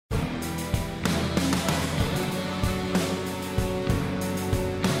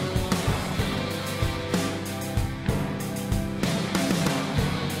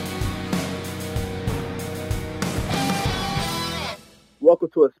welcome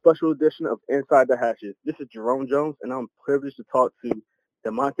to a special edition of Inside the Hashes. This is Jerome Jones, and I'm privileged to talk to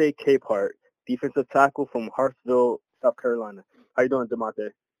DeMonte Capehart, defensive tackle from Hartsville, South Carolina. How you doing,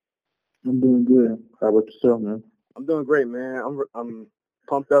 DeMonte? I'm doing good. How about yourself, man? I'm doing great, man. I'm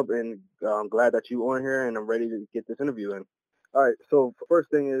pumped up and I'm glad that you're on here, and I'm ready to get this interview in. All right, so first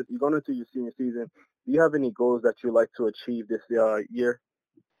thing is, you're going into your senior season. Do you have any goals that you'd like to achieve this year?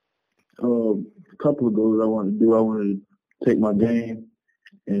 A couple of goals I want to do. I want to take my game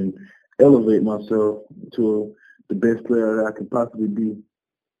and elevate myself to the best player that I could possibly be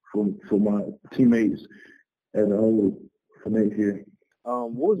for my teammates as a whole for next year.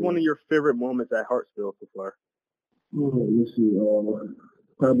 What was one of your favorite moments at Hartsville so far? Let's see.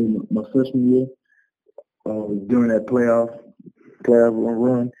 Probably my freshman year. During that playoff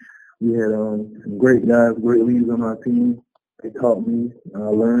run, we had some great guys, great leaders on our team. They taught me, and I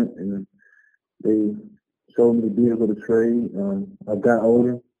learned, and they showed me the deals of the trade. I got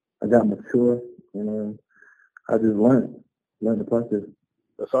older, I got mature, and I just learned the process.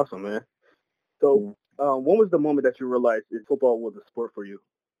 That's awesome, man. So, when was the moment that you realized that football was a sport for you?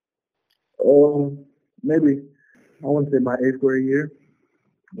 Maybe I want to say my 8th grade year.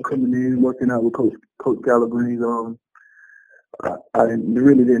 Coming in, working out with Coach Calabrese. I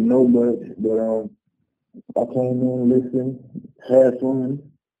really didn't know much, but I came in, listened, had fun.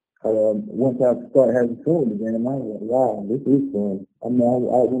 Once I started having fun with the game, I was like, wow, this is fun. I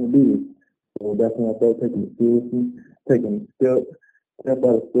want to do this. So that's when I started taking it seriously, taking step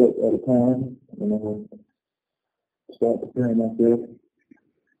by step at a time, and start preparing myself.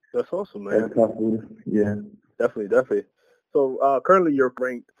 That's awesome, man. As possible, yeah. Definitely. So currently you're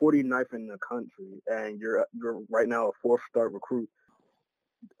ranked 49th in the country, and you're right now a 4-star recruit.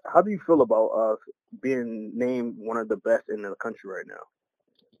 How do you feel about being named one of the best in the country right now?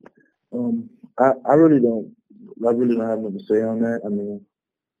 I really don't have nothing to say on that. I mean,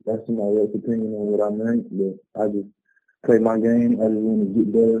 that's somebody else's opinion on what I meant, but I just play my game. I just want to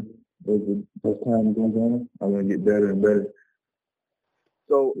get better as time goes on. I want to get better and better.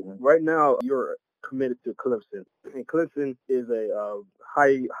 So right now you're committed to Clemson, and Clemson is a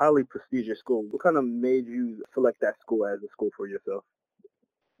highly prestigious school. What kind of made you select that school as a school for yourself?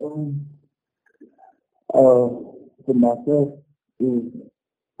 For myself, it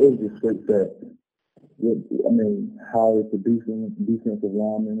was just straight that. I mean, how it's producing defensive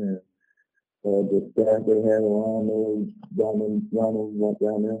linemen and the staff they have around there,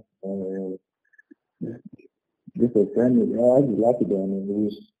 just a friendly. I just like it down there. It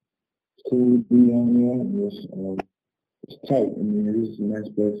was cool to be on there. It's tight. I mean, it's a nice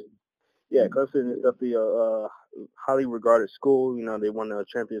place. Yeah, Clemson is definitely a highly regarded school. You know, they won a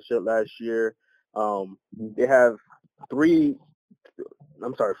championship last year. They have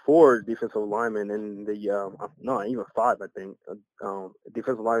 4 defensive linemen in the no, even 5, I think.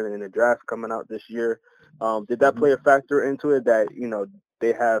 Defensive linemen in the draft coming out this year. Did that play a factor into it that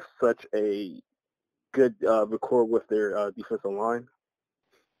they have such a good rapport with their defensive line?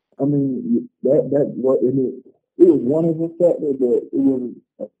 I mean, that what it was one of the factors, but it wasn't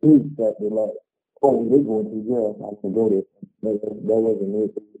a big factor. Like, oh, they're going to jail, I can go there. That wasn't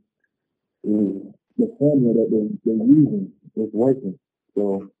it. The formula that they're using is working.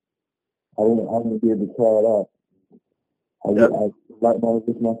 So I want to be able to try it out. I like to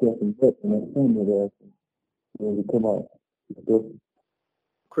put myself in depth and that formula to come out.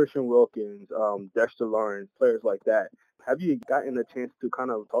 Christian Wilkins, Dexter Lawrence, players like that. Have you gotten a chance to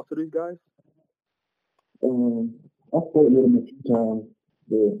kind of talk to these guys? I spoke with them a few times.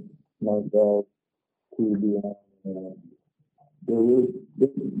 They're nice guys to be on. They're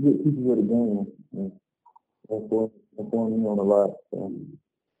good people with the game. They're informing me on a lot. So.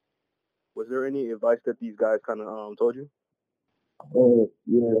 Was there any advice that these guys kind of told you?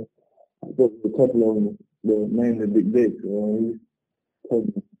 Yeah. I spoke with a couple of them. They're named the Big Dick. He's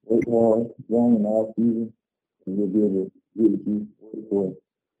taking work hard, long in the off season, and we'll be able to get what you work for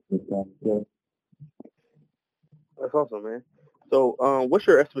this time. So. That's awesome, man. So, what's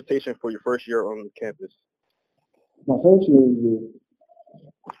your expectation for your first year on campus? My first year is to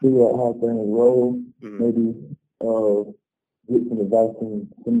figure out how things roll, maybe get some advice from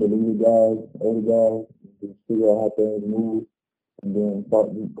some of the leader guys, older guys, and figure out how things move, and then try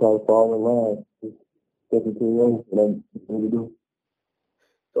to follow the line. Just step into the role what we do.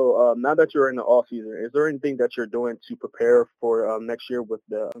 So now that you're in the off season, is there anything that you're doing to prepare for next year with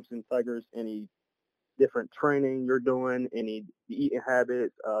the Clemson Tigers? Any different training you're doing? Any eating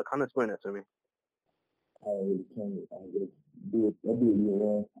habits? Kind of explain that to me. I just do it year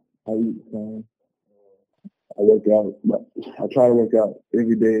round. I eat the same. I work out. I try to work out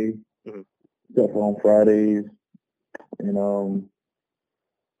every day, except for on Fridays. And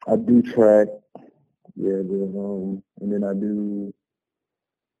I do track. Yeah, and then I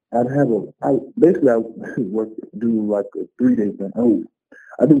basically I do like a 3-day thing. Oh,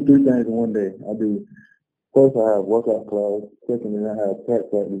 I do 3 things in one day. First I have workout class, second then I have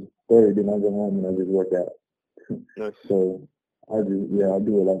practice, third then I go home and I just work out. Nice. So I do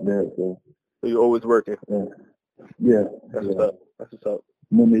it like that. So you're always working. Yeah. That's what's up. That's what's up.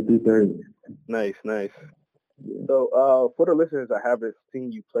 Monday through Thursday. Nice. Yeah. So, for the listeners that haven't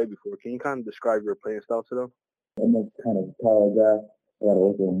seen you play before, can you kind of describe your playing style to them? I'm a kind of tall guy. I got to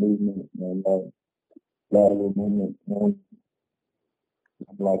work on movement and lateral movement. I'm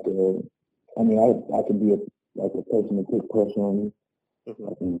like I can be like a person to put pressure on me. Mm-hmm.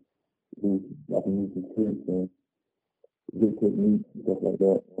 I can use the tricks and good technique and stuff like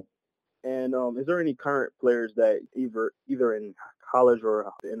that. And is there any current players that either in college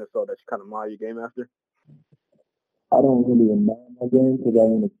or the NFL that you kind of model your game after? I don't really admire my game because I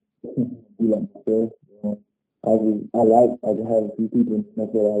want to be like myself. I have a few people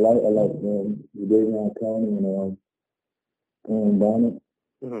that's what I like. I like Davion Clowney and Aaron Donald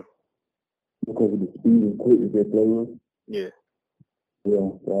because of the speed and quickness they play with. Yeah.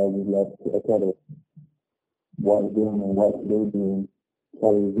 Yeah, so I try to watch them and watch what they do and try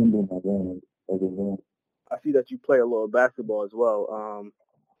to resemble my game as a game. I see that you play a little basketball as well.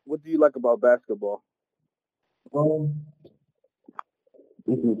 What do you like about basketball?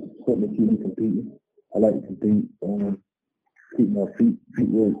 This is something that keep me competing. I like to compete. Keep my feet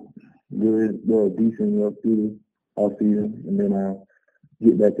work good, decent up through all season, and then I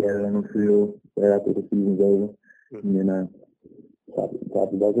get back at it on the field right after the season's over, and then I top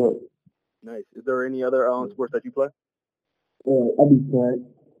it back up. Nice. Is there any other sports that you play? I do track,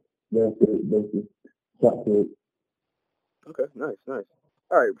 basically, shot put. Okay, nice.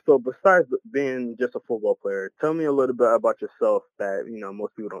 All right, so besides being just a football player, tell me a little bit about yourself that,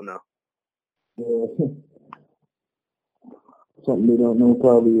 most people don't know. Something they don't know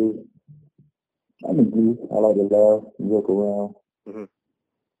probably is I'm a goof. I like to laugh and joke around.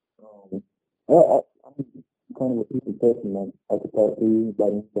 I'm kind of a people person. I can talk to you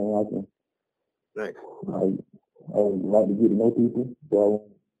about anything. Nice. I like to get to know people. So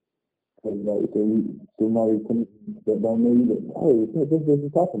like somebody that don't know you, but hey, this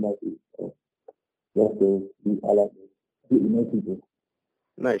is talking about you. So I like to get to know people.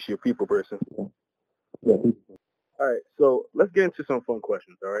 Nice, you're a people person. Yeah, people. All right, so let's get into some fun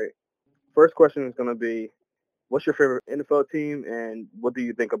questions, all right? First question is going to be, what's your favorite NFL team, and what do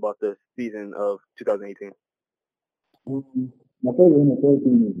you think about the season of 2018? My favorite NFL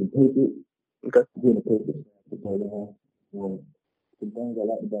team is the Patriots. Okay. The Patriots. The things I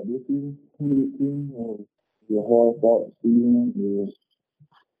like about this season, 2018, the hard fought season.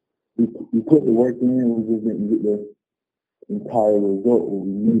 We put the work in, we just didn't get the entire result what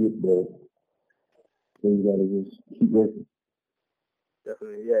we needed, but you got to just keep working.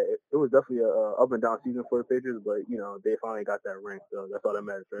 Definitely, yeah. It was definitely a up and down season for the Patriots, but they finally got that ring, so that's all that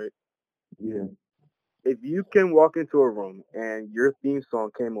matters, right? Yeah. If you can walk into a room and your theme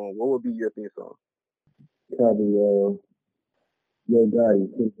song came on, what would be your theme song? Probably Yo Gotti,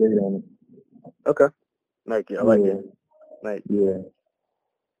 put date on it. Okay, Nike, I like it. Nike. Yeah.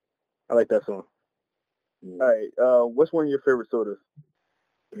 I like that song. Yeah. All right, what's one of your favorite sodas?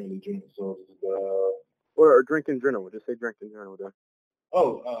 Mainly drinking sodas. Or drink in general. Just say drink in general. Then.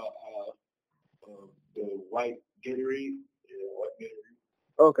 The white Gatorade. Yeah, white Gatorade.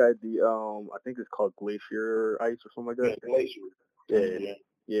 Okay, I think it's called Glacier Ice or something like that. Yeah, Glacier.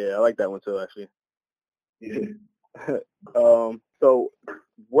 Yeah, I like that one too, actually. Yeah. So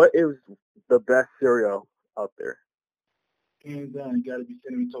what is the best cereal out there? Hands down, you gotta be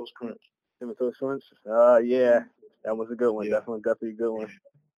Cinnamon Toast Crunch. Cinnamon Toast Crunch? Yeah, that was a good one. Yeah. Definitely a good one.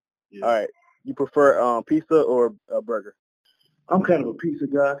 Yeah. All right, you prefer pizza or a burger? I'm kind of a pizza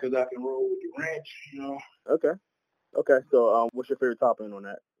guy because I can roll with the ranch, Okay. So what's your favorite topping on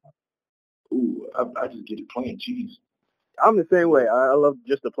that? Ooh, I just get it plain cheese. I'm the same way. I love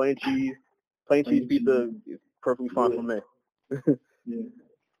just the plain cheese. Plain cheese pizza is perfectly fine for me. Yeah.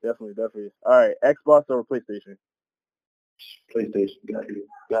 Definitely. All right, Xbox or PlayStation? PlayStation. Got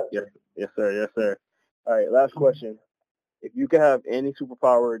it. Yes, sir. All right, last question. If you could have any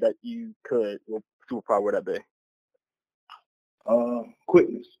superpower that you could, what superpower would that be?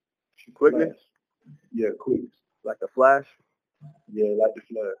 Quickness. Quickness? Yeah, quickness. Like the Flash? Yeah, like the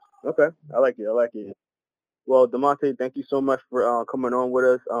Flash. Okay, I like it. Well, DeMonte, thank you so much for coming on with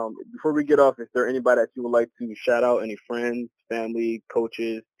us. Before we get off, is there anybody that you would like to shout out? Any friends, family,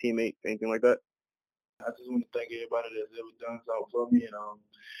 coaches, teammates, anything like that? I just want to thank everybody that's ever done something for me, and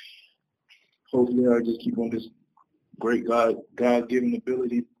hopefully I'll just keep on this great God-given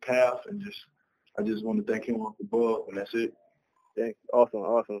ability path, and I just want to thank him off the ball, and that's it. Thanks.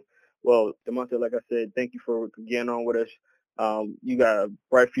 Awesome. Well, Demonte, like I said, thank you for getting on with us. You got a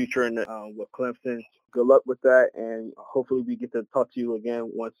bright future in with Clemson. Good luck with that, and hopefully we get to talk to you again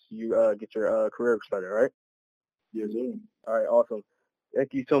once you get your career started, all right? Yes, sir. All right, awesome.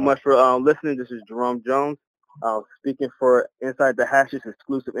 Thank you so much for listening. This is Jerome Jones speaking for Inside the Hashes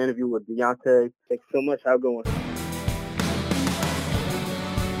exclusive interview with Deontay. Thanks so much. Have a good one.